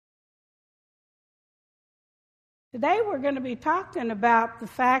Today we're going to be talking about the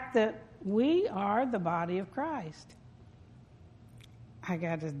fact that we are the body of Christ. I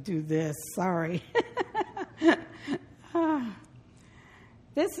got to do this, sorry.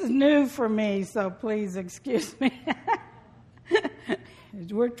 This is new for me, so please excuse me.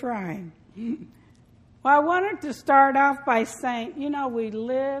 We're trying. Well, I wanted to start off by saying, we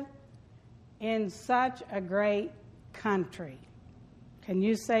live in such a great country. Can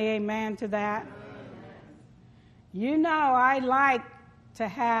you say amen to that? I like to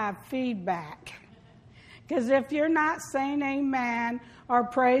have feedback. Because if you're not saying amen or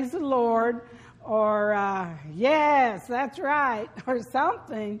praise the Lord or yes, that's right, or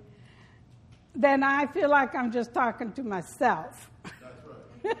something, then I feel like I'm just talking to myself. That's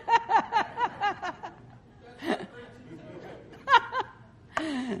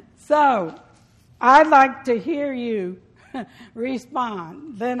right. So, I'd like to hear you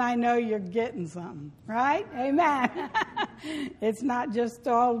respond. Then I know you're getting something, right? Amen. It's not just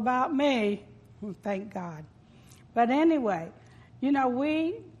all about me. Thank God. But anyway,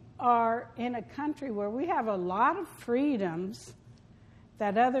 we are in a country where we have a lot of freedoms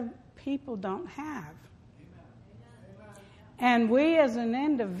that other people don't have. And we as an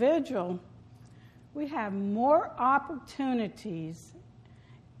individual, we have more opportunities,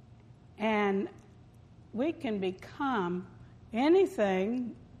 and we can become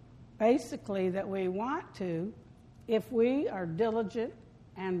anything basically that we want to if we are diligent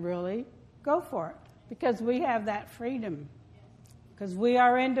and really go for it, because we have that freedom, because we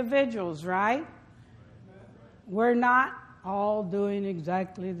are individuals, right? We're not all doing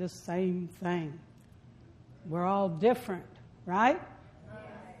exactly the same thing. We're all different, right?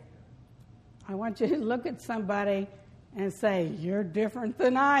 I want you to look at somebody and say, you're different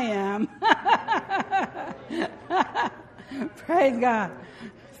than I am. Praise God.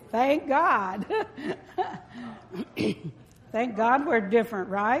 Thank God. Thank God we're different,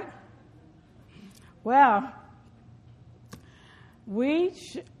 right? Well,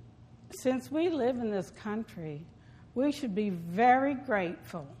 since we live in this country, we should be very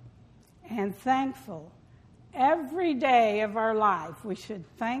grateful and thankful. Every day of our life, we should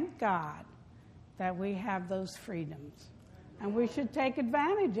thank God that we have those freedoms. And we should take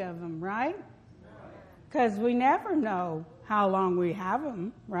advantage of them, right? Because we never know how long we have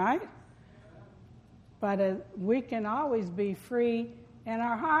them, right? But we can always be free in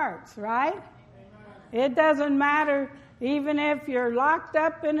our hearts, right? It doesn't matter even if you're locked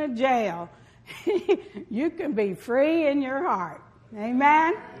up in a jail. You can be free in your heart.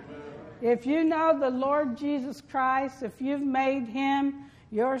 Amen? If you know the Lord Jesus Christ, if you've made Him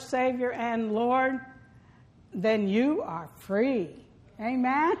your Savior and Lord, then you are free.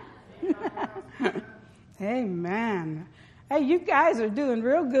 Amen? Amen. Hey, you guys are doing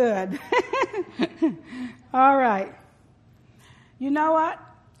real good. All right. You know what?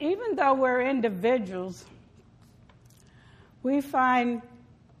 Even though we're individuals, we find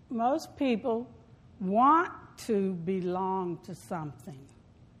most people want to belong to something.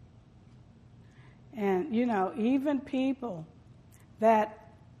 And, even people that,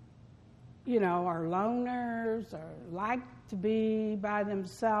 are loners or like to be by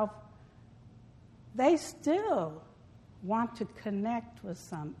themselves, they still want to connect with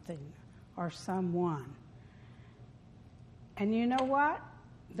something or someone. And you know what?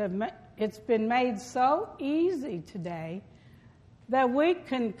 It's been made so easy today that we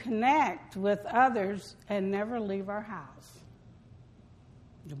can connect with others and never leave our house.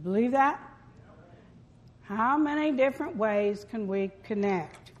 Do you believe that? How many different ways can we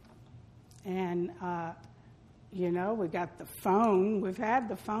connect? And, we got the phone. We've had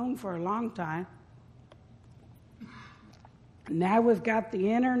the phone for a long time. Now we've got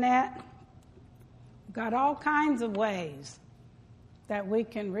the internet. We've got all kinds of ways that we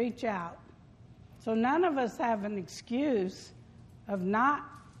can reach out. So none of us have an excuse of not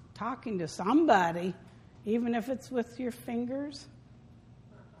talking to somebody, even if it's with your fingers.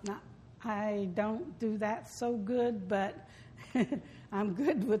 I don't do that so good, but I'm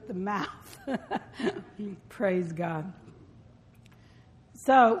good with the mouth. Praise God.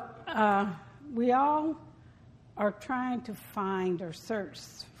 So we all are trying to find or search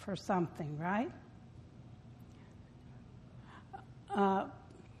for something, right?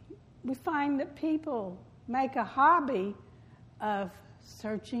 We find that people make a hobby of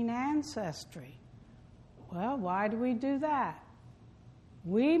searching ancestry. Well, why do we do that?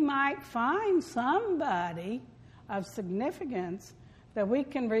 We might find somebody of significance that we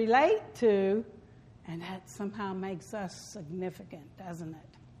can relate to, and that somehow makes us significant, doesn't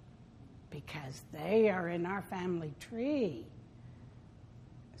it? Because they are in our family tree.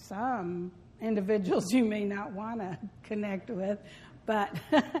 Some individuals you may not want to connect with, but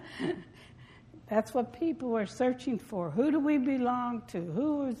that's what people are searching for. Who do we belong to?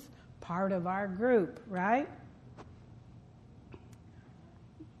 Who is part of our group, right?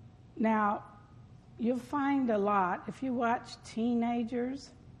 Now, you'll find a lot, if you watch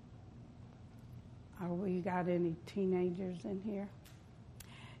teenagers, we got any teenagers in here?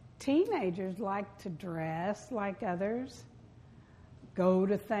 Teenagers like to dress like others, go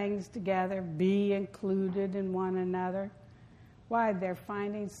to things together, be included in one another. Why? They're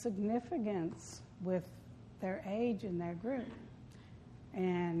finding significance with their age and their group.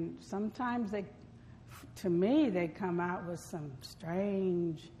 And sometimes they come out with some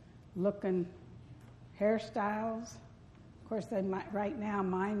strange looking hairstyles. Of course, right now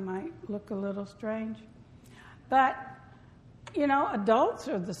mine might look a little strange. But, adults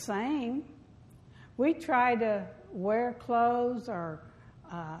are the same. We try to wear clothes or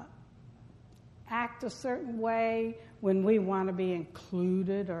act a certain way when we want to be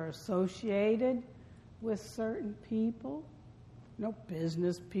included or associated with certain people.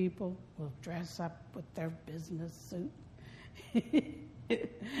 Business people will dress up with their business suit.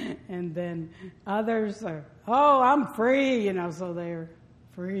 And then others are, I'm free, so they're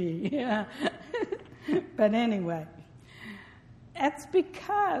free. Yeah. But anyway, that's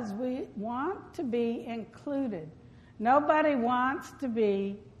because we want to be included. Nobody wants to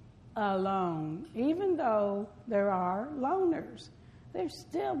be alone, even though there are loners. They're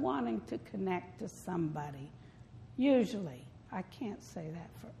still wanting to connect to somebody. Usually. I can't say that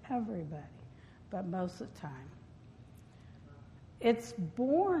for everybody, but most of the time. It's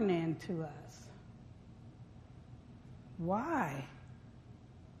born into us. Why?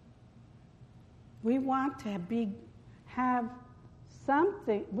 We want to have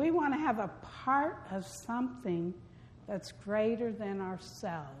something. We want to have a part of something that's greater than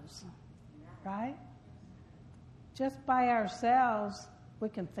ourselves, right? Just by ourselves, we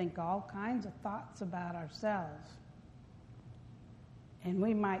can think all kinds of thoughts about ourselves. And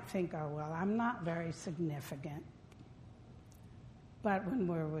we might think, I'm not very significant. But when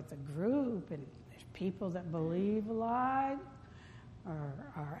we're with a group and there's people that believe alike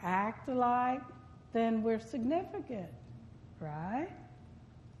or act alike, then we're significant, right?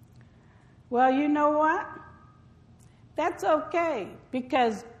 Well, you know what? That's okay,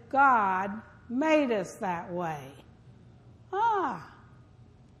 because God made us that way.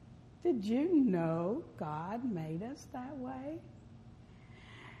 Did you know God made us that way?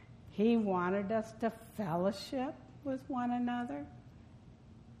 He wanted us to fellowship with one another.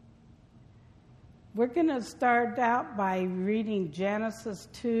 We're going to start out by reading Genesis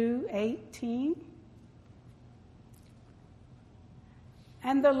 2:18.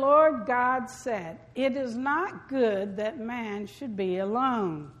 And the Lord God said, "It is not good that man should be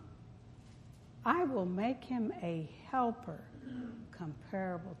alone. I will make him a helper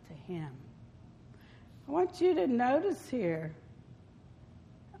comparable to him." I want you to notice here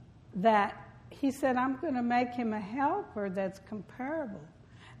that he said, I'm going to make him a helper that's comparable.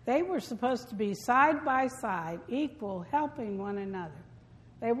 They were supposed to be side by side, equal, helping one another.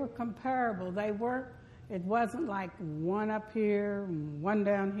 They were comparable. It wasn't like one up here and one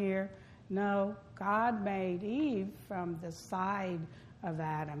down here. No, God made Eve from the side of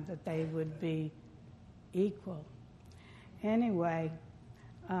Adam, that they would be equal. Anyway,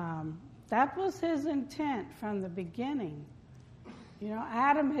 that was his intent from the beginning.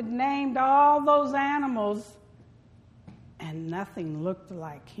 Adam had named all those animals, and nothing looked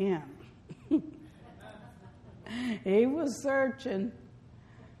like him. He was searching.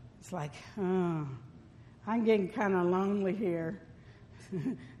 It's like, I'm getting kind of lonely here.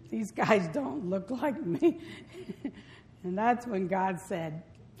 These guys don't look like me. And that's when God said,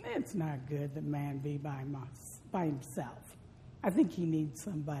 it's not good that man be by himself. I think he needs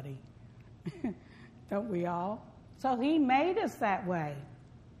somebody. Don't we all? So he made us that way.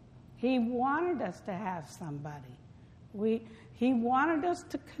 He wanted us to have somebody. He wanted us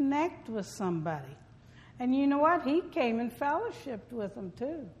to connect with somebody. And you know what? He came and fellowshiped with them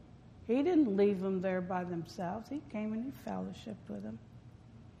too. He didn't leave them there by themselves. He came and he fellowshiped with them.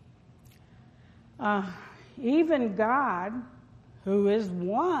 Even God, who is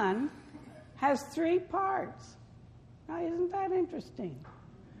one, has three parts. Now, isn't that interesting?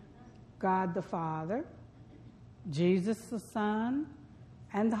 God the Father, Jesus the Son,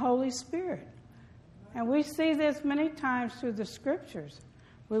 and the Holy Spirit. And we see this many times through the Scriptures.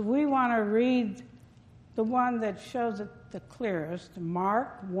 But we want to read the one that shows it the clearest,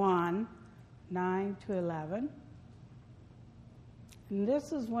 Mark 1, 9 to 11. And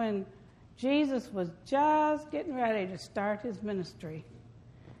this is when Jesus was just getting ready to start his ministry.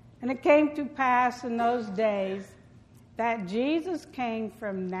 And it came to pass in those days that Jesus came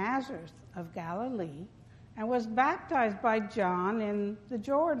from Nazareth of Galilee and was baptized by John in the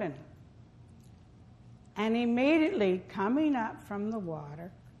Jordan. And immediately coming up from the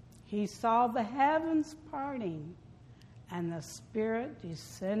water, he saw the heavens parting and the Spirit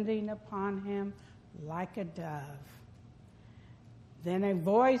descending upon him like a dove. Then a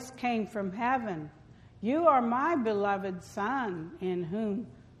voice came from heaven, "You are my beloved Son, in whom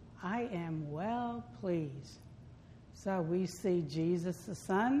I am well pleased." So we see Jesus the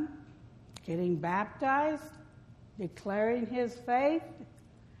Son getting baptized, declaring his faith,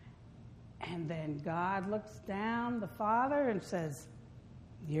 and then God looks down, the Father, and says,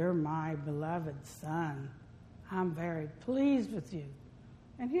 "You're my beloved Son. I'm very pleased with you."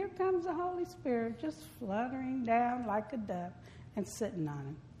 And here comes the Holy Spirit just fluttering down like a dove and sitting on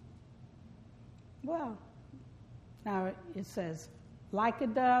him. Well, now it says, like a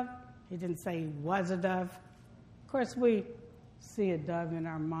dove. He didn't say he was a dove. Of course, we see a dove in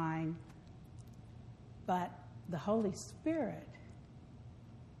our mind, but the Holy Spirit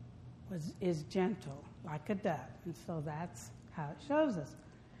is gentle, like a dove. And so that's how it shows us.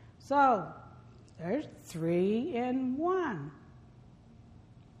 So there's 3 in 1.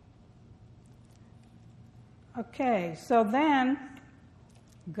 Okay, so then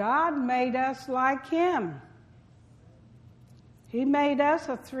God made us like him. He made us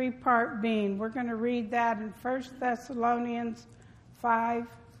a 3-part being. We're going to read that in 1 Thessalonians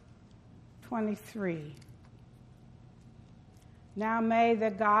 5:23. Now may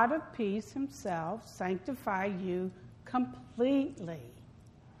the God of peace himself sanctify you completely,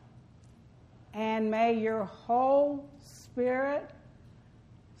 and may your whole spirit,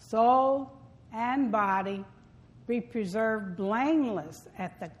 soul, and body be preserved blameless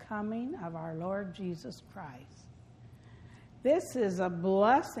at the coming of our Lord Jesus Christ. This is a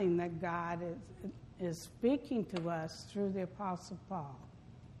blessing that God is speaking to us through the Apostle Paul.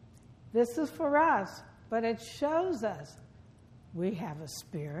 This is for us, but it shows us we have a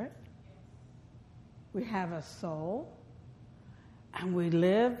spirit, we have a soul, and we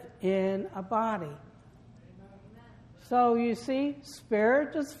live in a body. So you see,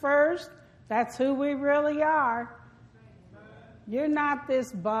 spirit is first. That's who we really are. You're not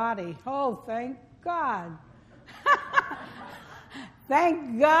this body. Oh, thank God.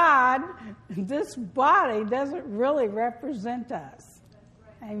 Thank God this body doesn't really represent us.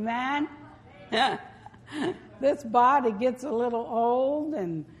 Amen? This body gets a little old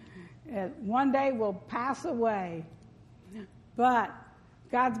and one day will pass away. But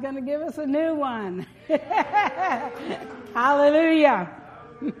God's going to give us a new one. Hallelujah.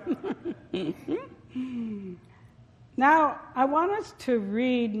 Now, I want us to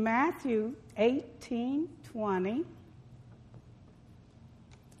read Matthew 18:20.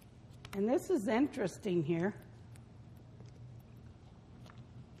 And this is interesting here.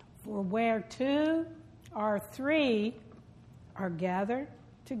 For where 2 or 3 are gathered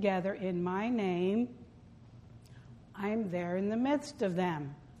together in my name, I am there in the midst of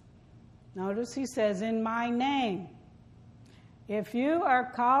them. Notice he says, in my name. If you are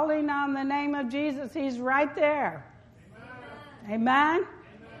calling on the name of Jesus, he's right there. Amen? Amen?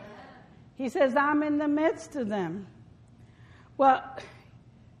 He says, I'm in the midst of them. Well,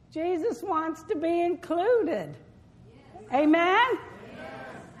 Jesus wants to be included. Yes. Amen?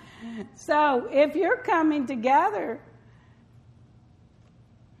 Yes. So if you're coming together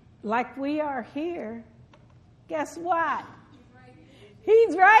like we are here, guess what?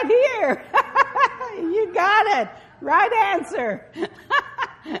 He's right here. You got it. Right answer.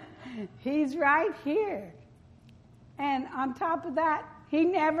 He's right here. And on top of that, he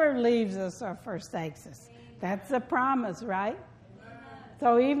never leaves us or forsakes us. That's a promise, right?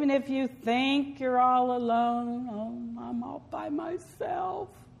 So even if you think you're all alone, oh, I'm all by myself,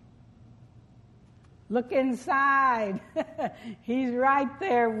 look inside. He's right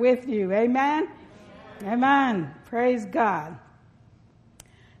there with you. Amen? Amen. Praise God.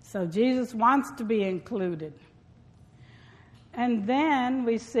 So Jesus wants to be included. And then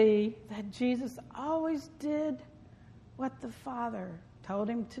we see that Jesus always did what the Father told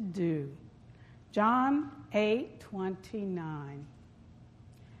him to do. John 8:29.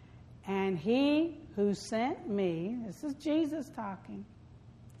 And he who sent me, this is Jesus talking,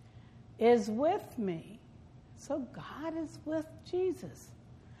 is with me. So God is with Jesus.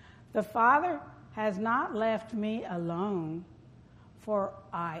 The Father has not left me alone, for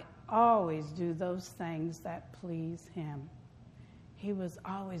I always do those things that please him. He was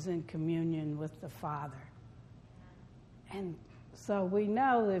always in communion with the Father. And so we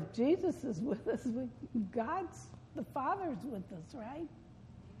know if Jesus is with us, the Father's with us, right?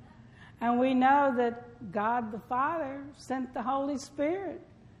 And we know that God the Father sent the Holy Spirit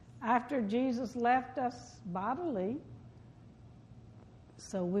after Jesus left us bodily.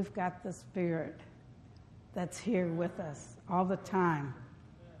 So we've got the Spirit that's here with us all the time.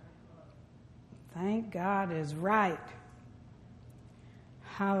 Thank God is right.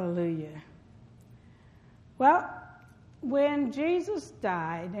 Hallelujah. Well, when Jesus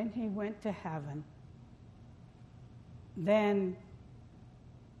died and he went to heaven, then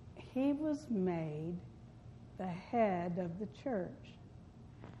he was made the head of the church.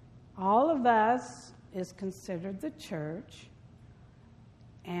 All of us is considered the church,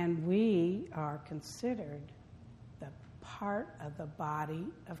 and we are considered the part of the body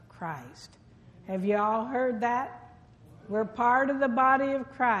of Christ. Have you all heard that? We're part of the body of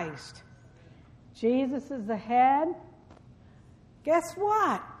Christ. Jesus is the head. Guess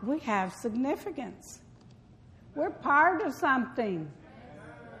what? We have significance. We're part of something.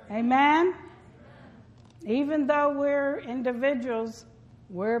 Amen? Even though we're individuals,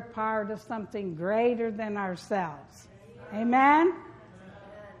 we're part of something greater than ourselves. Amen?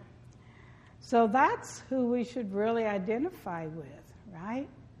 So that's who we should really identify with, right?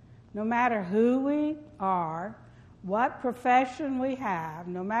 No matter who we are, what profession we have,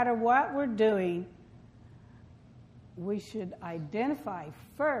 no matter what we're doing, we should identify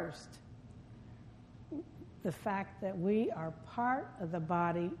first the fact that we are part of the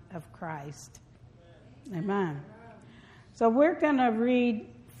body of Christ. Amen. So we're going to read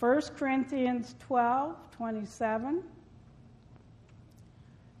 1 Corinthians 12:27.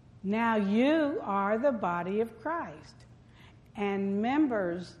 Now you are the body of Christ and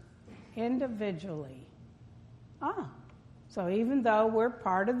members individually. So even though we're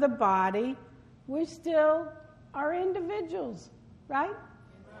part of the body, we still are individuals, right?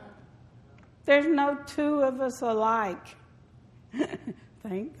 There's no two of us alike.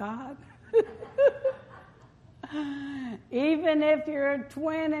 Thank God. Even if you're a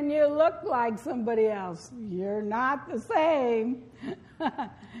twin and you look like somebody else, you're not the same.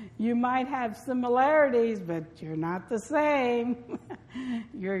 You might have similarities, but you're not the same.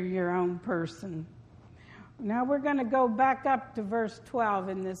 You're your own person. Now we're going to go back up to verse 12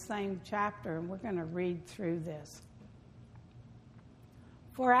 in this same chapter, and we're going to read through this.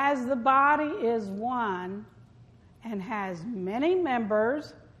 For as the body is one and has many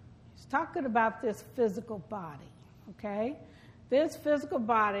members, he's talking about this physical body, okay? This physical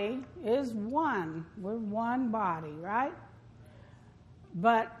body is one. We're one body, right?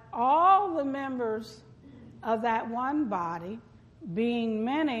 But all the members of that one body, being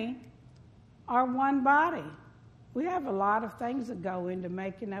many, are one body. We have a lot of things that go into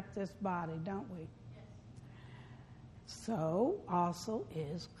making up this body, don't we? Yes. So also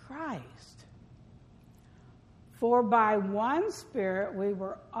is Christ. For by one Spirit we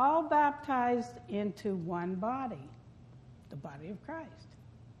were all baptized into one body, the body of Christ.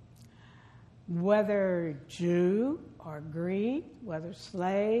 Whether Jew or Greek, whether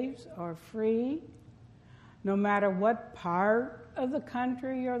slaves or free, no matter what part of the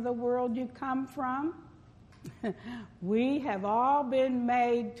country or the world you come from, we have all been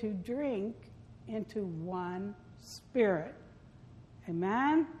made to drink into one Spirit.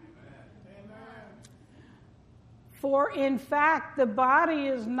 Amen? Amen. For in fact, the body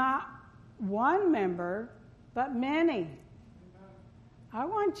is not one member, but many. I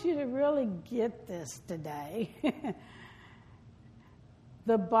want you to really get this today.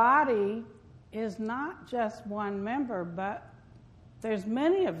 The body is not just one member, but there's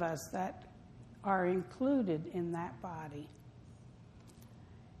many of us that are included in that body.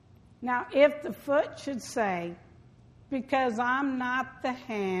 Now, if the foot should say, because I'm not the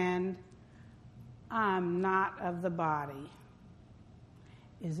hand, I'm not of the body,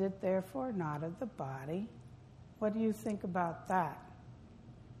 is it therefore not of the body? What do you think about that?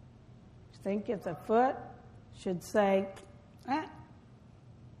 Think if the foot should say,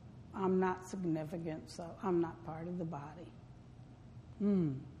 I'm not significant, so I'm not part of the body.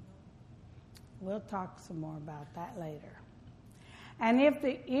 We'll talk some more about that later. And if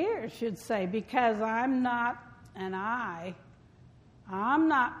the ear should say, because I'm not an eye, I'm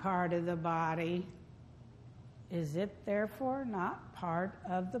not part of the body, is it therefore not part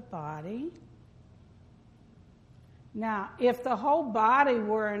of the body? Now, if the whole body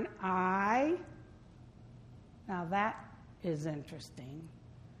were an eye, now that is interesting.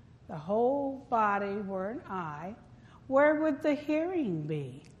 The whole body were an eye, where would the hearing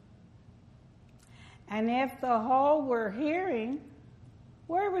be? And if the whole were hearing,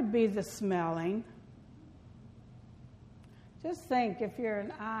 where would be the smelling? Just think, if you're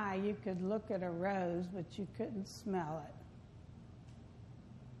an eye, you could look at a rose, but you couldn't smell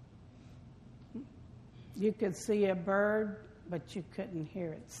You could see a bird, but you couldn't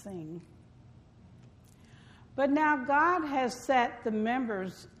hear it sing. But now God has set the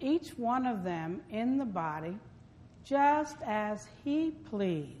members, each one of them, in the body, just as He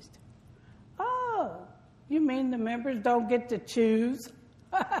pleased. Oh, you mean the members don't get to choose?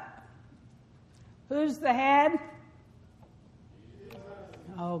 Who's the head?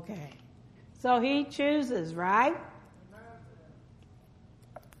 Okay. So He chooses, right?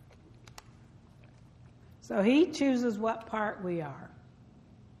 So He chooses what part we are.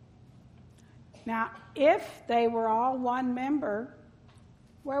 Now, if they were all one member,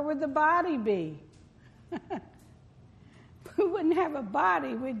 where would the body be? We wouldn't have a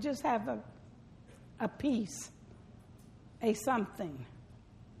body. We'd just have a piece, a something,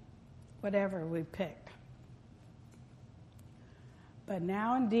 whatever we pick. But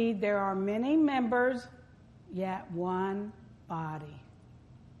now, indeed, there are many members, yet one body.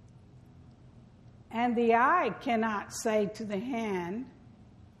 And the eye cannot say to the hand,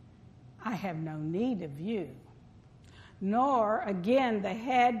 I have no need of you. Nor, again, the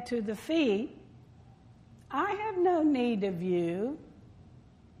head to the feet, I have no need of you.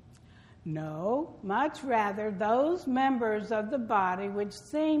 No, much rather, those members of the body which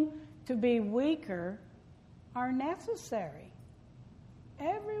seem to be weaker are necessary.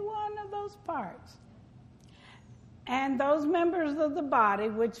 Every one of those parts. And those members of the body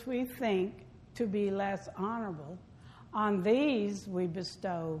which we think to be less honorable, on these we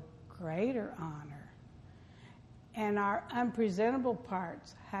bestow greater honor. And our unpresentable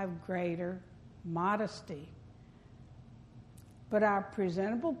parts have greater modesty. But our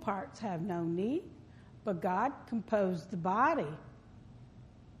presentable parts have no need, but God composed the body,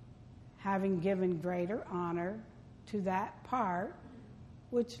 having given greater honor to that part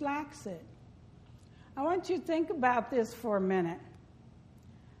which lacks it. I want you to think about this for a minute.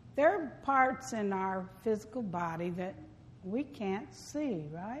 There are parts in our physical body that we can't see,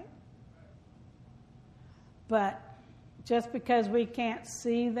 right? But just because we can't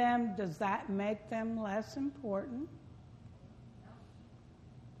see them, does that make them less important?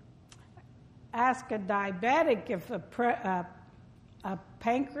 Ask a diabetic if a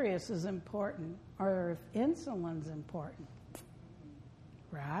pancreas is important or if insulin's important,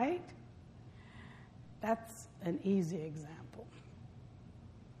 right? That's an easy example.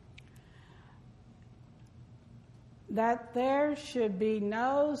 That there should be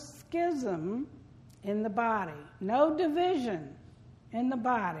no schism in the body, no division in the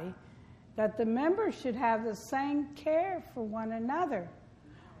body, that the members should have the same care for one another.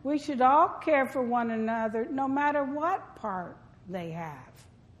 We should all care for one another no matter what part they have,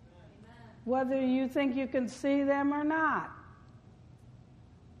 whether you think you can see them or not.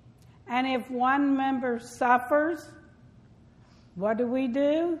 And if one member suffers, what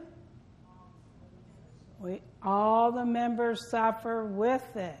do? All the members suffer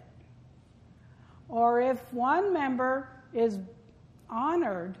with it. Or if one member is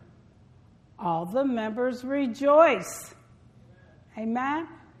honored, all the members rejoice. Amen?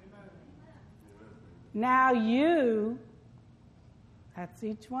 Now you, that's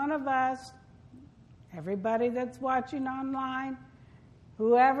each one of us, everybody that's watching online,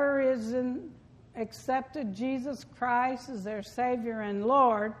 whoever is accepted Jesus Christ as their Savior and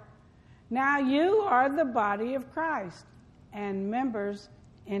Lord, now you are the body of Christ and members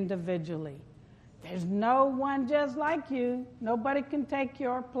individually. There's no one just like you. Nobody can take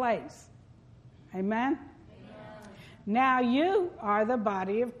your place. Amen? Amen? Now you are the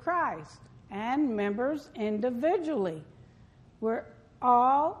body of Christ and members individually. We're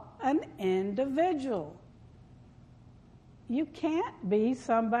all an individual. You can't be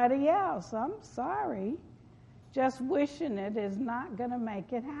somebody else. I'm sorry. Just wishing it is not going to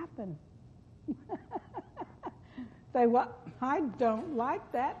make it happen. Say, well, I don't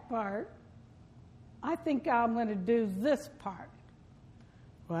like that part. I think I'm going to do this part.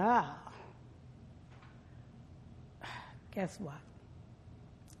 Wow. Guess what?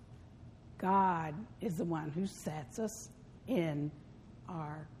 God is the one who sets us in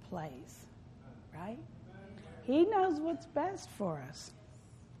our place, right? He knows what's best for us.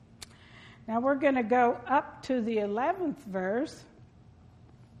 Now we're going to go up to the 11th verse.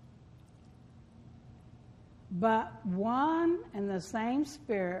 But one and the same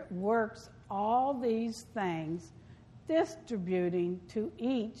Spirit works all these things, distributing to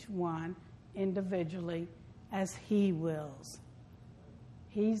each one individually as He wills.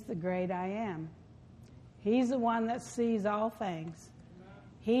 He's the great I am. He's the one that sees all things.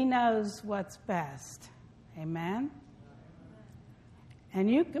 He knows what's best. Amen?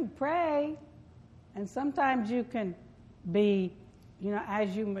 And you can pray, and sometimes you can be,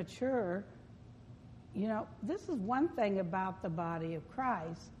 as you mature, this is one thing about the body of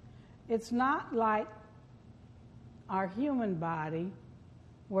Christ. It's not like our human body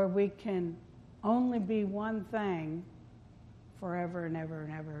where we can only be one thing forever and ever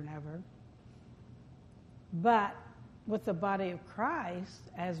and ever and ever. But with the body of Christ,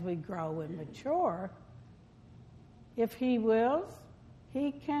 as we grow and mature, if He wills,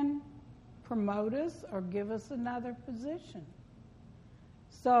 He can promote us or give us another position.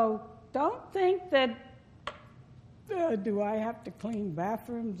 So don't think that, do I have to clean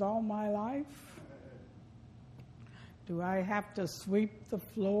bathrooms all my life? Do I have to sweep the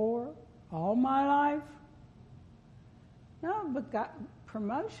floor all my life? No, but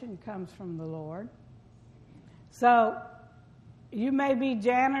promotion comes from the Lord. So you may be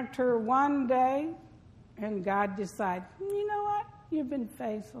janitor one day, and God decides, you know what? You've been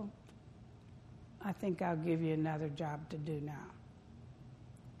faithful. I think I'll give you another job to do now.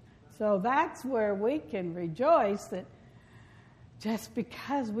 So that's where we can rejoice that just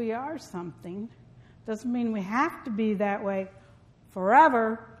because we are something doesn't mean we have to be that way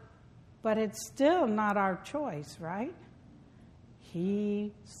forever, but it's still not our choice, right?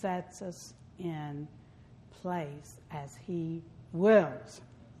 He sets us in place as He wills.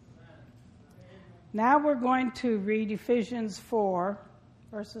 Now we're going to read Ephesians 4,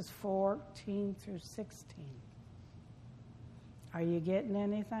 verses 14 through 16. Are you getting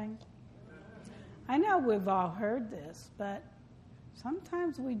anything? I know we've all heard this, but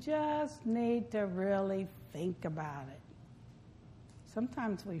sometimes we just need to really think about it.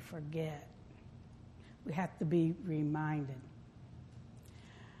 Sometimes we forget. We have to be reminded.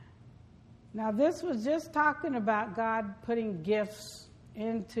 Now, this was just talking about God putting gifts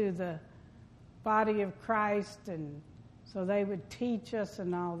into the body of Christ, and so they would teach us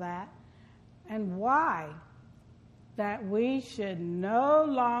and all that. And why? That we should no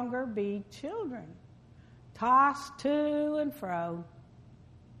longer be children, tossed to and fro,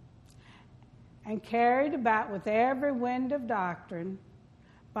 and carried about with every wind of doctrine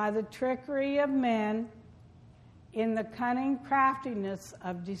by the trickery of men in the cunning craftiness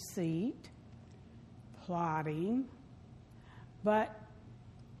of deceit, plotting, but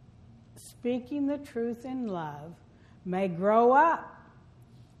speaking the truth in love, may grow up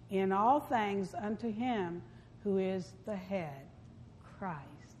in all things unto Him who is the head, Christ,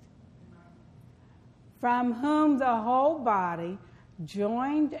 from whom the whole body,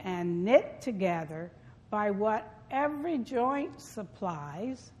 joined and knit together by what every joint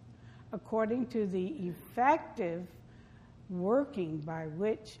supplies, according to the effective working by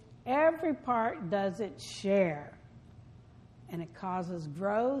which every part does its share, and it causes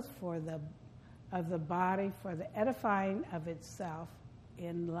growth of the body for the edifying of itself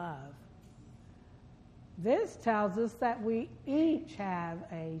in love. This tells us that we each have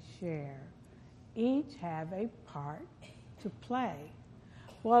a share, each have a part to play.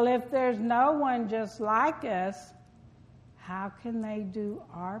 Well, if there's no one just like us, how can they do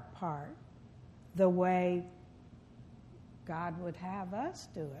our part the way God would have us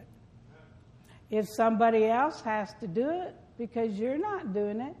do it? If somebody else has to do it because you're not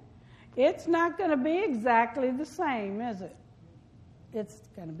doing it, it's not going to be exactly the same, is it? It's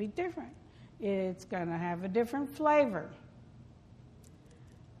going to be different. It's going to have a different flavor.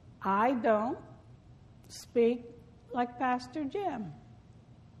 I don't speak like Pastor Jim.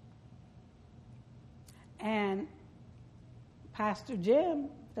 And Pastor Jim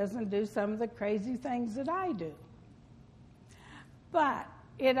doesn't do some of the crazy things that I do. But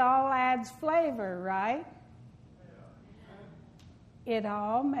it all adds flavor, right? It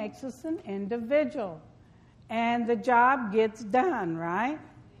all makes us an individual. And the job gets done, right?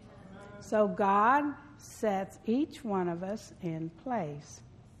 So God sets each one of us in place.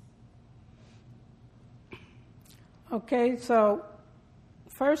 Okay, so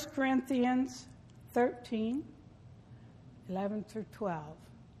 1 Corinthians 13, 11 through 12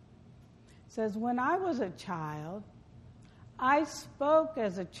 says, when I was a child, I spoke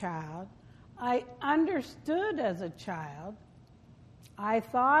as a child, I understood as a child, I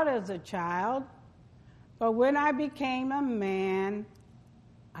thought as a child, but when I became a man,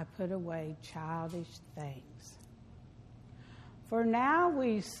 I put away childish things. For now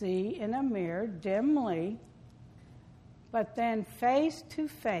we see in a mirror dimly, but then face to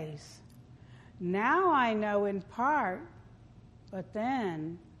face. Now I know in part, but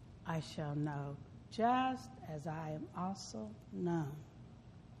then I shall know just as I am also known.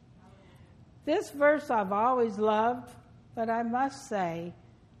 This verse I've always loved, but I must say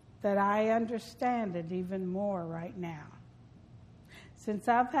that I understand it even more right now. Since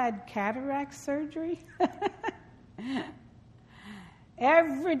I've had cataract surgery,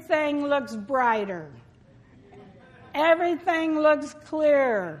 everything looks brighter. Everything looks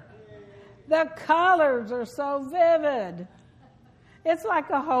clear. The colors are so vivid. It's like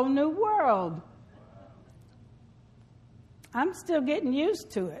a whole new world. I'm still getting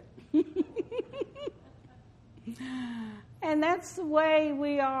used to it. And that's the way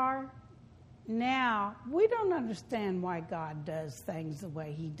we are now. We don't understand why God does things the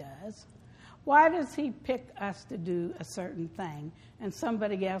way he does. Why does he pick us to do a certain thing and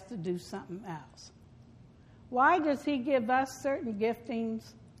somebody else to do something else? Why does he give us certain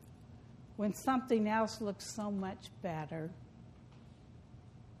giftings when something else looks so much better?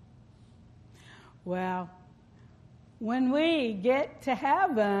 Well, when we get to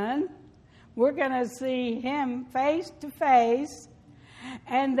heaven, we're going to see him face to face,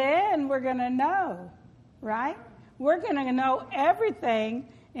 and then we're going to know, right? We're going to know everything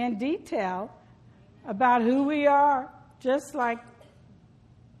in detail about who we are, just like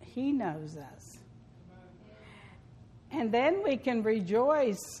he knows us. And then we can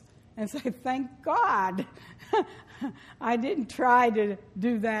rejoice and say, thank God I didn't try to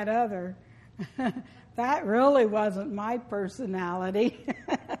do that other. That really wasn't my personality.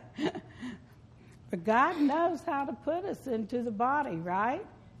 But God knows how to put us into the body, right?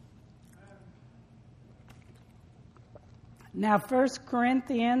 Now, 1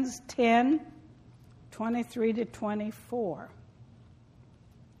 Corinthians 10, 23 to 24.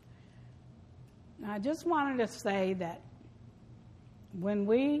 Now, I just wanted to say that when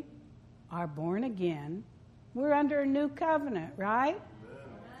we are born again, we're under a new covenant, right?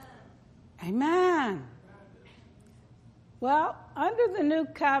 Amen. Well, under the new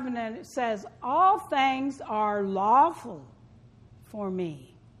covenant, it says, all things are lawful for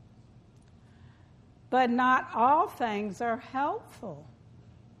me, but not all things are helpful.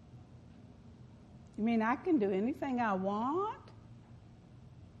 You mean I can do anything I want,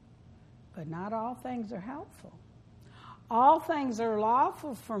 but not all things are helpful? All things are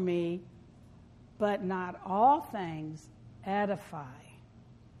lawful for me, but not all things edify.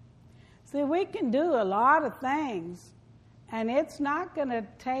 See, we can do a lot of things, and it's not going to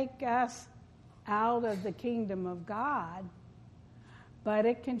take us out of the kingdom of God, but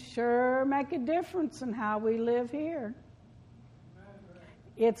it can sure make a difference in how we live here.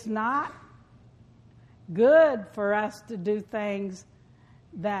 It's not good for us to do things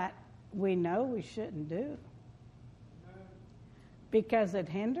that we know we shouldn't do, because it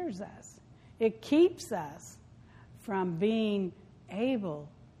hinders us. It keeps us from being able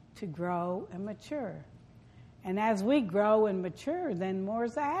to grow and mature. And as we grow and mature, then more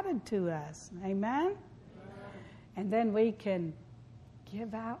is added to us. Amen? And then we can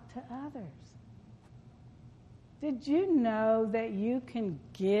give out to others. Did you know that you can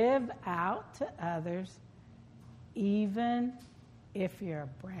give out to others even if you're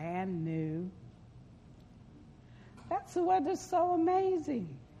brand new? That's what is so amazing.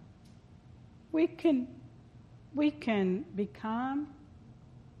 We can become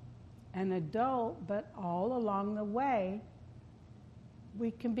an adult, but all along the way, we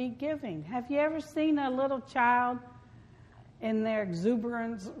can be giving. Have you ever seen a little child in their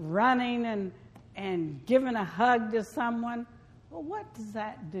exuberance running and giving a hug to someone? Well, what does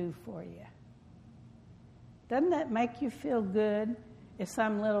that do for you? Doesn't that make you feel good if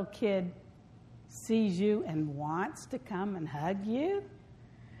some little kid sees you and wants to come and hug you?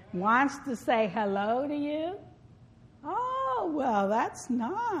 Wants to say hello to you? Oh, well, that's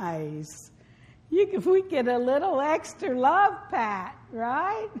nice. We get a little extra love pat,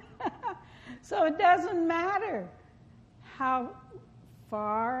 right? So it doesn't matter how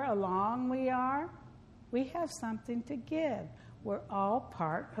far along we are. We have something to give. We're all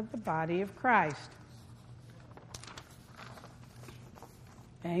part of the body of Christ.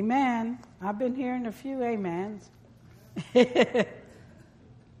 Amen. I've been hearing a few amens.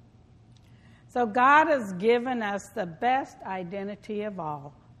 So God has given us the best identity of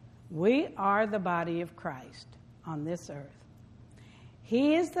all. We are the body of Christ on this earth.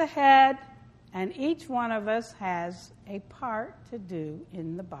 He is the head, and each one of us has a part to do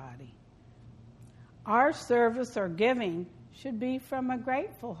in the body. Our service or giving should be from a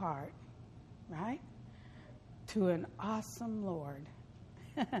grateful heart, right? To an awesome Lord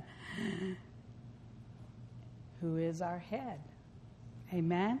who is our head.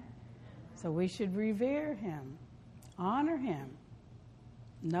 Amen? So we should revere him, honor him,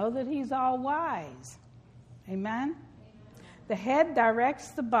 know that he's all wise. Amen? The head directs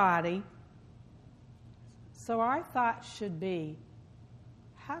the body. So our thought should be,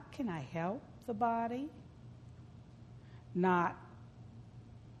 how can I help the body? Not,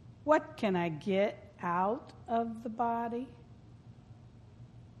 what can I get out of the body?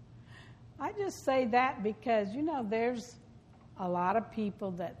 I just say that because, there's a lot of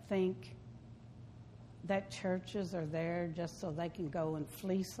people that think that churches are there just so they can go and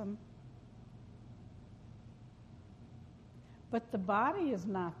fleece them. But the body is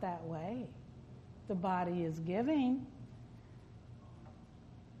not that way. The body is giving.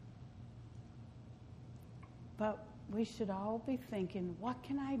 But we should all be thinking, what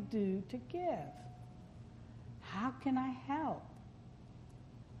can I do to give? How can I help?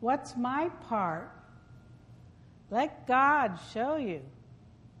 What's my part? Let God show you.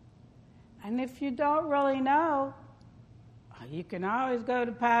 And if you don't really know, you can always go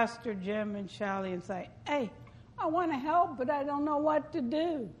to Pastor Jim and Shelley and say, hey, I want to help, but I don't know what to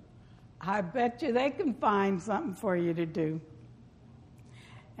do. I bet you they can find something for you to do.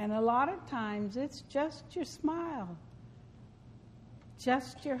 And a lot of times it's just your smile,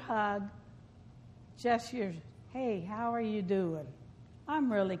 just your hug, just your, hey, how are you doing?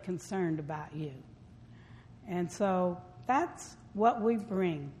 I'm really concerned about you. And so that's what we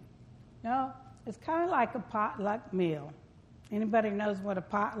bring. It's kind of like a potluck meal. Anybody knows what a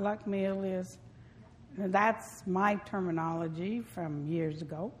potluck meal is? And that's my terminology from years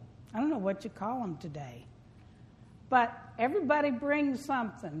ago. I don't know what you call them today. But everybody brings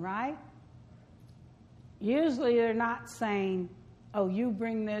something, right? Usually they're not saying, oh, you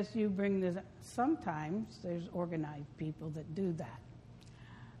bring this, you bring this. Sometimes there's organized people that do that.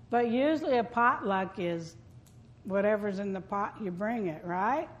 But usually a potluck is whatever's in the pot, you bring it,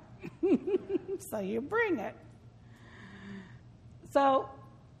 right? So you bring it. So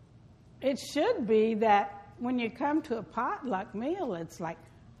it should be that when you come to a potluck meal, it's like,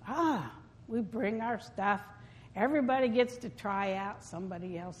 we bring our stuff. Everybody gets to try out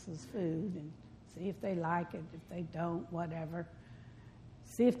somebody else's food and see if they like it, if they don't, whatever.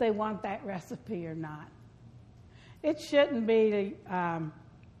 See if they want that recipe or not. It shouldn't be,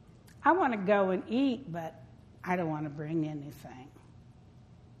 I want to go and eat, but I don't want to bring anything.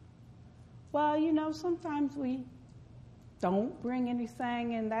 Well, sometimes we don't bring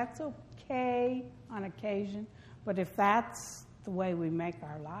anything, and that's okay on occasion. But if that's the way we make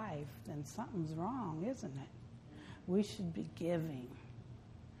our life, then something's wrong, isn't it? We should be giving.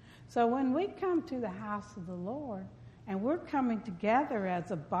 So when we come to the house of the Lord and we're coming together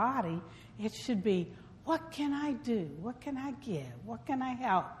as a body, it should be, what can I do? What can I give? What can I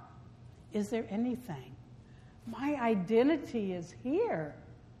help? Is there anything? My identity is here.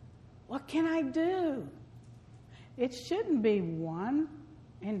 What can I do? It shouldn't be one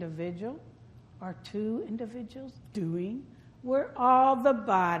individual or two individuals doing. We're all the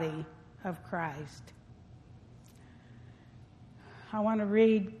body of Christ. I want to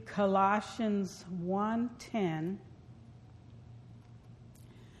read Colossians 1:10.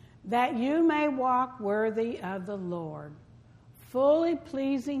 That you may walk worthy of the Lord, fully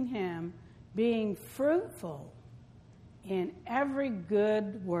pleasing Him, being fruitful in every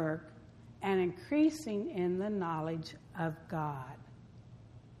good work and increasing in the knowledge of God.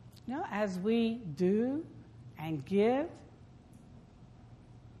 As we do and give,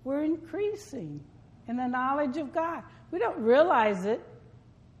 we're increasing in the knowledge of God. We don't realize it,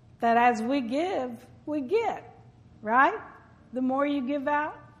 that as we give, we get, right? The more you give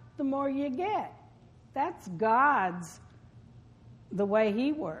out, the more you get. That's God's, the way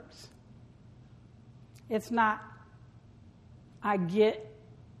He works. It's not, I get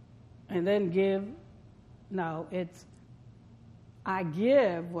and then give. No, it's, I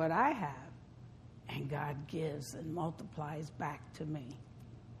give what I have, and God gives and multiplies back to me.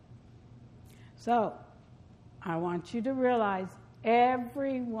 So, I want you to realize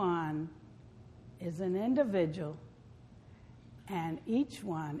everyone is an individual, and each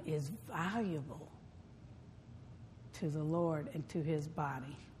one is valuable to the Lord and to His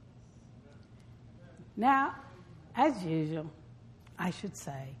body. Now, as usual, I should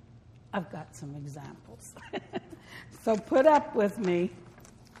say, I've got some examples. So put up with me.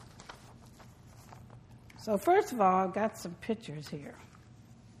 So first of all, I've got some pictures here.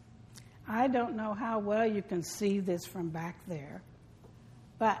 I don't know how well you can see this from back there,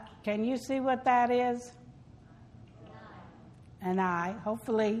 but can you see what that is? An eye.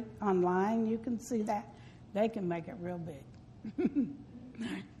 Hopefully online you can see that. They can make it real big.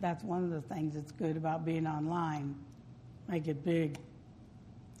 That's one of the things that's good about being online. Make it big.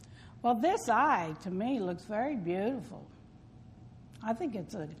 Well, this eye, to me, looks very beautiful. I think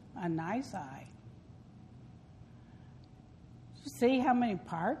it's a nice eye. See how many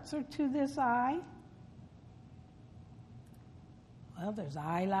parts are to this eye? Well, there's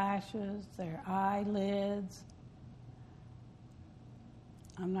eyelashes, there are eyelids.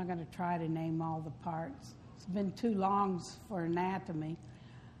 I'm not going to try to name all the parts. It's been too long for anatomy.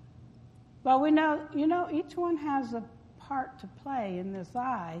 But we know, each one has a part to play in this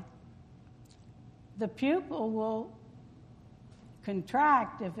eye. The pupil will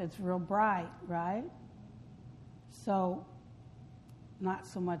contract if it's real bright, right? So not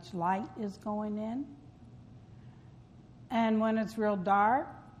so much light is going in. And when it's real dark,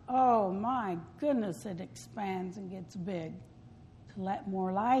 oh my goodness, it expands and gets big to let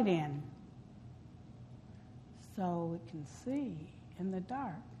more light in. So we can see in the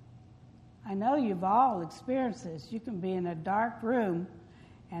dark. I know you've all experienced this. You can be in a dark room,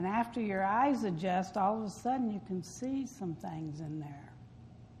 and after your eyes adjust, all of a sudden you can see some things in there.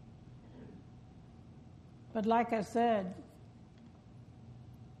 But like I said,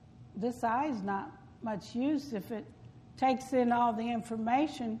 this eye is not much use if it takes in all the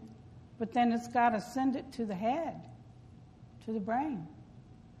information, but then it's got to send it to the head, to the brain.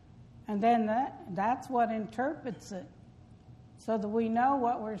 And then that's what interprets it so that we know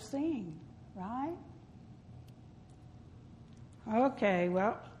what we're seeing, right? Okay,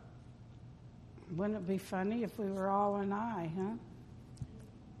 well, wouldn't it be funny if we were all an eye, huh?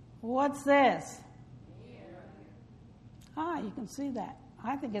 What's this? Ah, you can see that.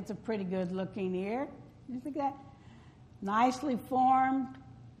 I think it's a pretty good looking ear. You think that? Nicely formed.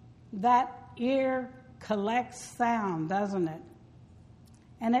 That ear collects sound, doesn't it?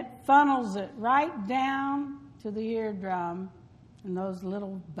 And it funnels it right down to the eardrum and those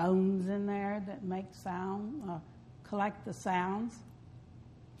little bones in there that make sound, collect the sounds.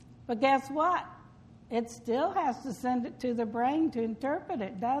 But guess what? It still has to send it to the brain to interpret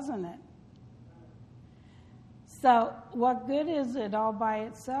it, doesn't it? So what good is it all by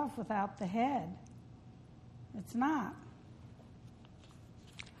itself without the head? It's not.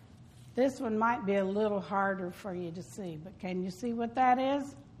 This one might be a little harder for you to see, but can you see what that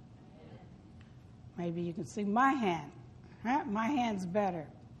is? Maybe you can see my hand. Huh? My hand's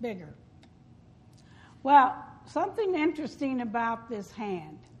bigger. Well, something interesting about this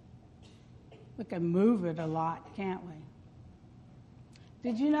hand. We can move it a lot, can't we?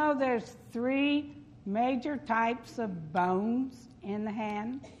 Did you know there's 3 major types of bones in the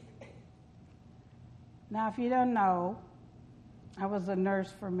hand? Now, if you don't know, I was a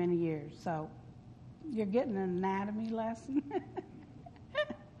nurse for many years, so you're getting an anatomy lesson.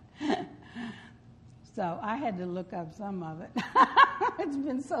 So I had to look up some of it. It's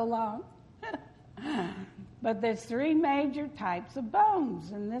been so long. But there's 3 major types of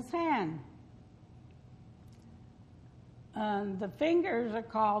bones in this hand. The fingers are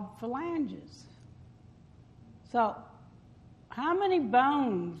called phalanges. So how many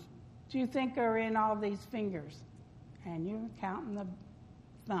bones do you think are in all these fingers? And you're counting the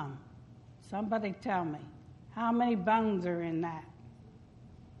thumb. Somebody tell me. How many bones are in that?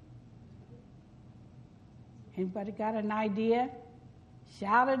 Anybody got an idea?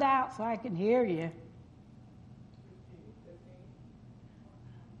 Shout it out so I can hear you. 15.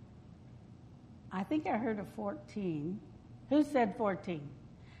 I think I heard of 14. Who said 14?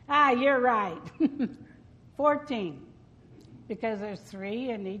 Ah, you're right. 14. Because there's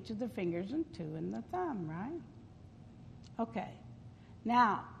 3 in each of the fingers and 2 in the thumb, right? Okay.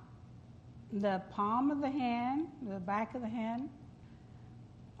 Now, the palm of the hand, the back of the hand,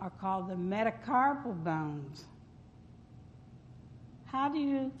 are called the metacarpal bones. How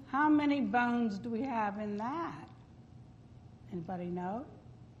many bones do we have in that? Anybody know?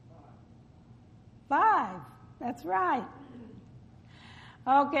 5. That's right.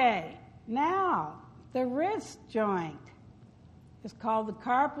 Okay. Now, the wrist joint is called the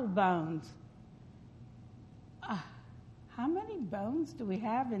carpal bones. How many bones do we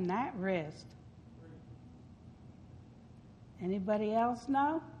have in that wrist? 3. Anybody else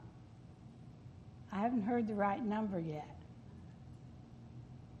know? I haven't heard the right number yet.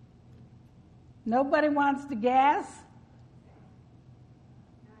 Nobody wants to guess?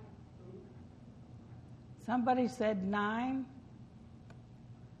 9. Somebody said 9.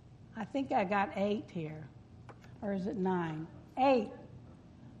 I think I got 8 here. Or is it 9? 8.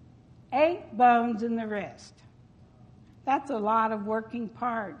 8 bones in the wrist. That's a lot of working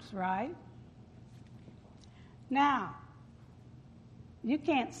parts, right? Now, you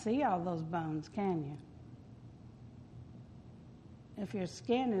can't see all those bones, can you? If your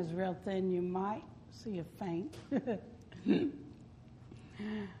skin is real thin, you might see a faint.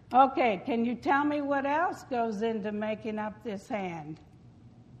 Okay, can you tell me what else goes into making up this hand?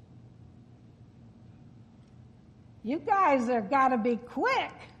 You guys have got to be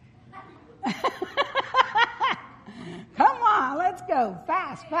quick. Come on, let's go.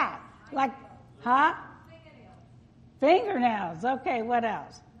 Fast. Like, huh? Fingernails. Okay, what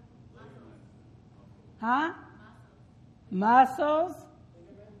else? Huh? Muscles.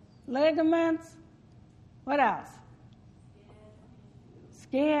 ligaments. What else?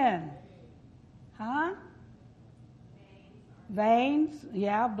 Skin. Huh? Veins.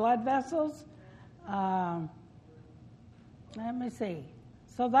 Yeah, blood vessels. Let me see.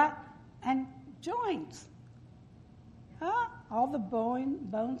 So that, and joints. Huh? All the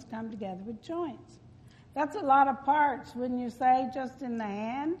bones come together with joints. That's a lot of parts, wouldn't you say, just in the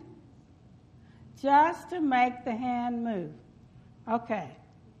hand? Just to make the hand move. Okay.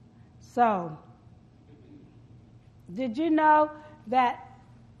 So, did you know that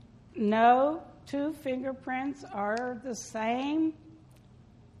no two fingerprints are the same?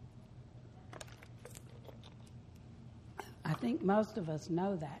 I think most of us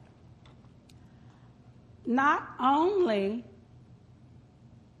know that. Not only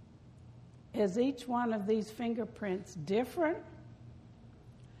is each one of these fingerprints different,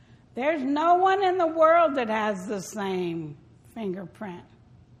 there's no one in the world that has the same fingerprint.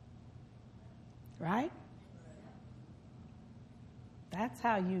 Right? That's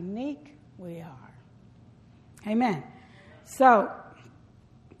how unique we are. Amen. So,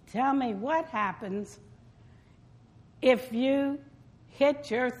 tell me what happens if you hit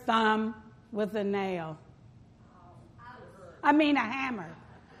your thumb with a nail. I mean a hammer.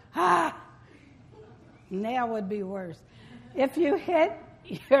 Nail would be worse. If you hit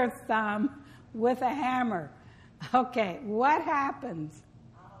your thumb with a hammer, okay, what happens?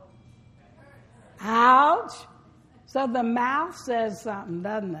 Ouch. So the mouth says something,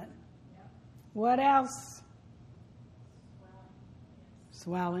 doesn't it? What else?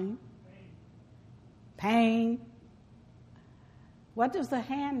 Swelling. Pain. What does the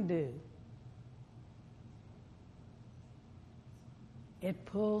hand do? It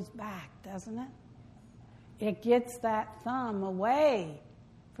pulls back, doesn't it? It gets that thumb away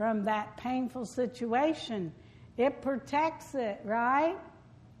from that painful situation. It protects it, right?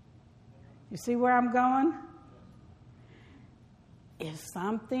 You see where I'm going? If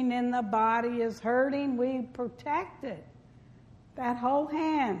something in the body is hurting, we protect it. That whole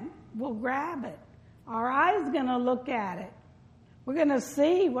hand will grab it. Our eye's going to look at it. We're going to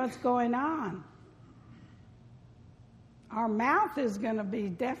see what's going on. Our mouth is going to be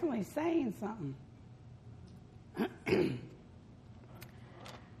definitely saying something.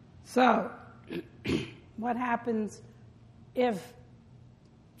 So, what happens if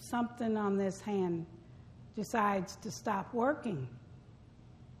something on this hand decides to stop working?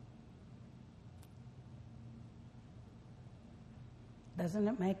 Doesn't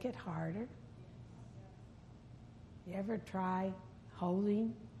it make it harder? You ever try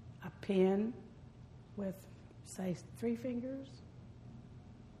holding a pen with, say, 3 fingers?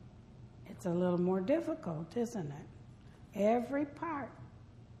 It's a little more difficult, isn't it? Every part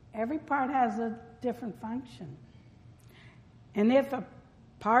has a different function. And if a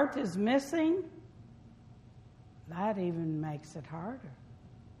part is missing, that even makes it harder.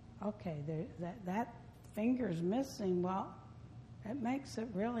 Okay, that finger's missing, well, it makes it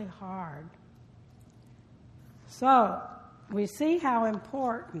really hard. So, we see how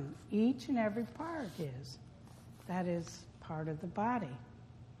important each and every part is. That is part of the body.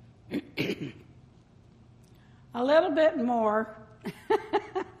 A little bit more,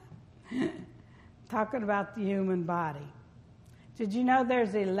 talking about the human body. Did you know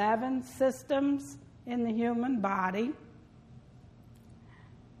there's 11 systems in the human body?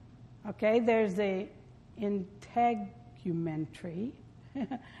 Okay, there's a integumentary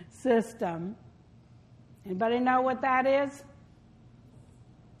system. Anybody know what that is?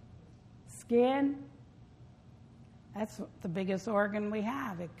 Skin. That's the biggest organ we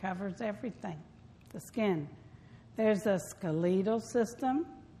have. It covers everything, the skin. There's a skeletal system,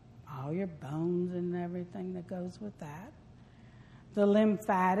 all your bones and everything that goes with that. The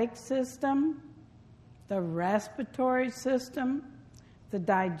lymphatic system, the respiratory system, the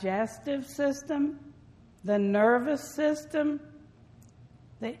digestive system, the nervous system,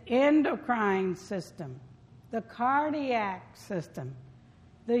 the endocrine system, the cardiac system,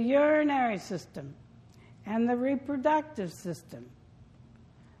 the urinary system, and the reproductive system.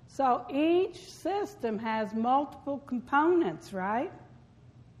 So each system has multiple components, right?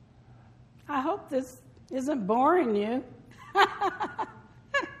 I hope this isn't boring you.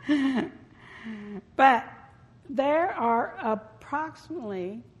 But there are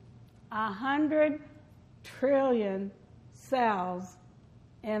approximately 100 trillion cells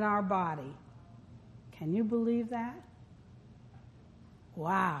in our body. Can you believe that?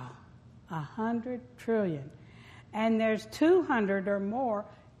 Wow, 100 trillion. And there's 200 or more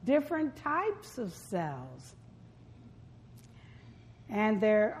different types of cells. And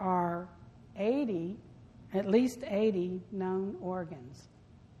there are at least 80 known organs.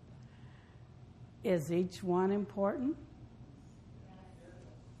 Is each one important?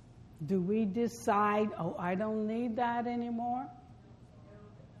 Do we decide, oh, I don't need that anymore?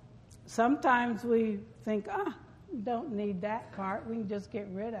 Sometimes we think, we don't need that part. We can just get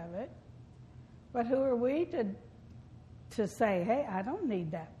rid of it. But who are we to say, hey, I don't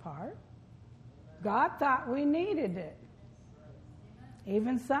need that part? God thought we needed it.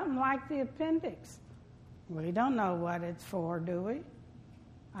 Even something like the appendix. We don't know what it's for, do we?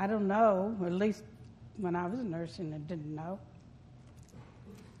 I don't know. At least when I was nursing, I didn't know.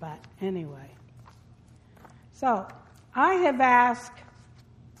 But anyway. So I have asked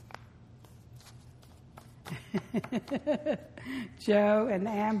Joe and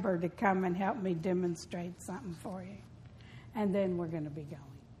Amber to come and help me demonstrate something for you. And then we're going to be going.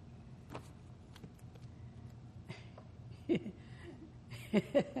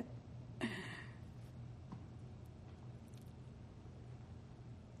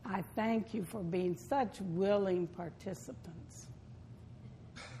 I thank you for being such willing participants.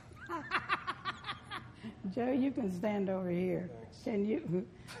 Joe, you can stand over here. Thanks. Can you?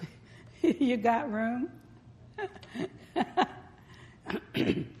 You got room?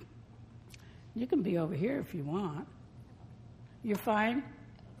 You can be over here if you want. You're fine?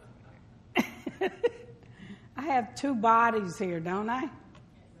 I have two bodies here, don't I?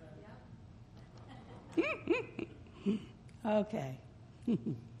 Okay.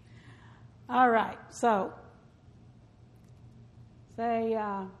 All right. So, say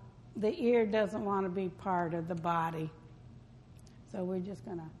the ear doesn't want to be part of the body. So we're just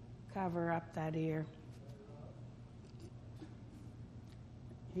going to cover up that ear.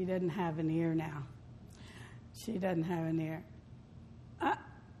 He doesn't have an ear now. She doesn't have an ear.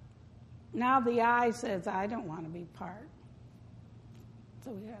 Now the eye says, I don't want to be part.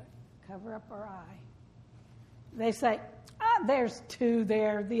 So we got to cover up our eye. They say, there's two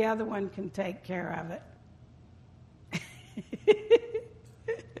there. The other one can take care of it.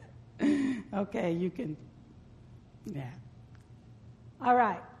 Okay, you can. Yeah. All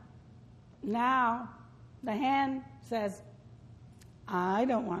right. Now the hand says, I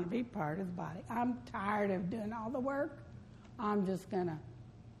don't want to be part of the body. I'm tired of doing all the work. I'm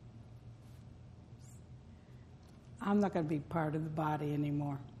not going to be part of the body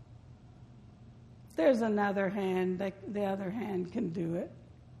anymore. There's another hand. The other hand can do it.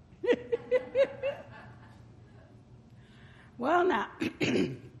 Well, now,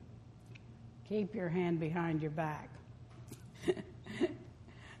 keep your hand behind your back.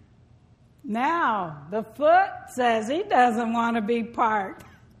 Now, the foot says he doesn't want to be part.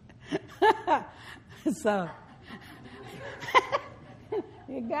 So,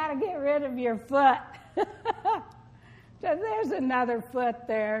 you got to get rid of your foot. So there's another foot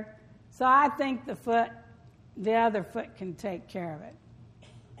there. So I think the other foot can take care of it.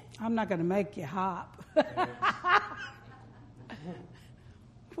 I'm not going to make you hop.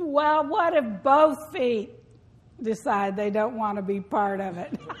 Well, what if both feet decide they don't want to be part of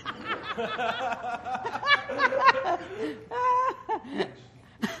it?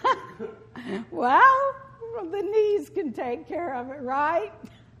 Well, the knees can take care of it, right?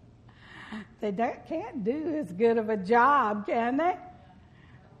 They can't do as good of a job, can they?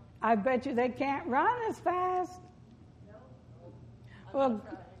 I bet you they can't run as fast. Well,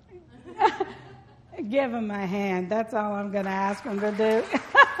 give them a hand. That's all I'm going to ask them to do.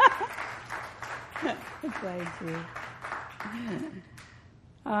 Thank you.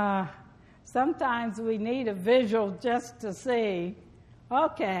 Sometimes we need a visual just to see,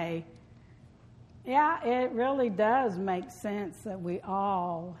 okay, yeah, it really does make sense that we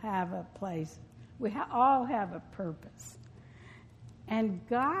all have a place. We all have a purpose. And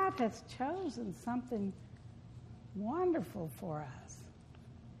God has chosen something wonderful for us.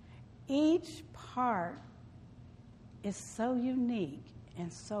 Each part is so unique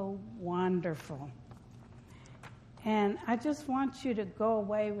and so wonderful. And I just want you to go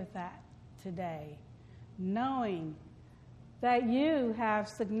away with that today, knowing that you have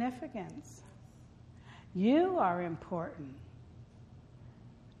significance. You are important.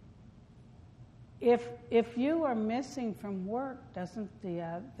 If you are missing from work, doesn't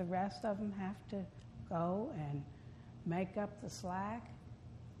the rest of them have to go and make up the slack?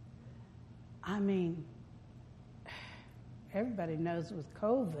 I mean, everybody knows with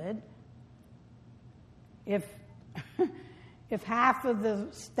COVID, if half of the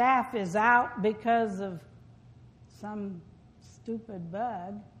staff is out because of some stupid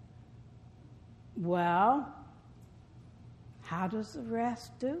bug, well, how does the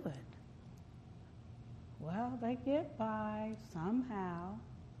rest do it? Well, they get by somehow,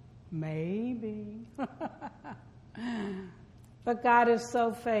 maybe. But God is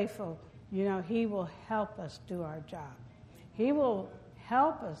so faithful. He will help us do our job. He will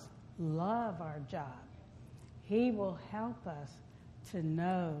help us love our job. He will help us to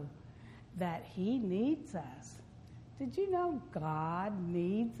know that He needs us. Did you know God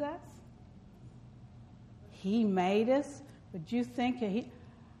needs us? He made us. Would you think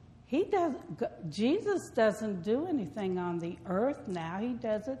He does? Jesus doesn't do anything on the earth now. He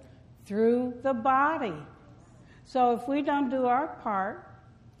does it through the body. So if we don't do our part,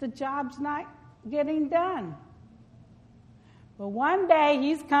 the job's not getting done. But one day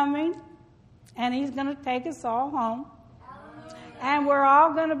He's coming, and He's going to take us all home. And we're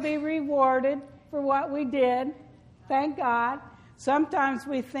all going to be rewarded for what we did. Thank God. Sometimes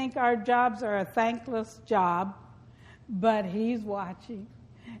we think our jobs are a thankless job, but He's watching,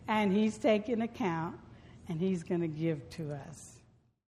 and He's taking account, and He's going to give to us.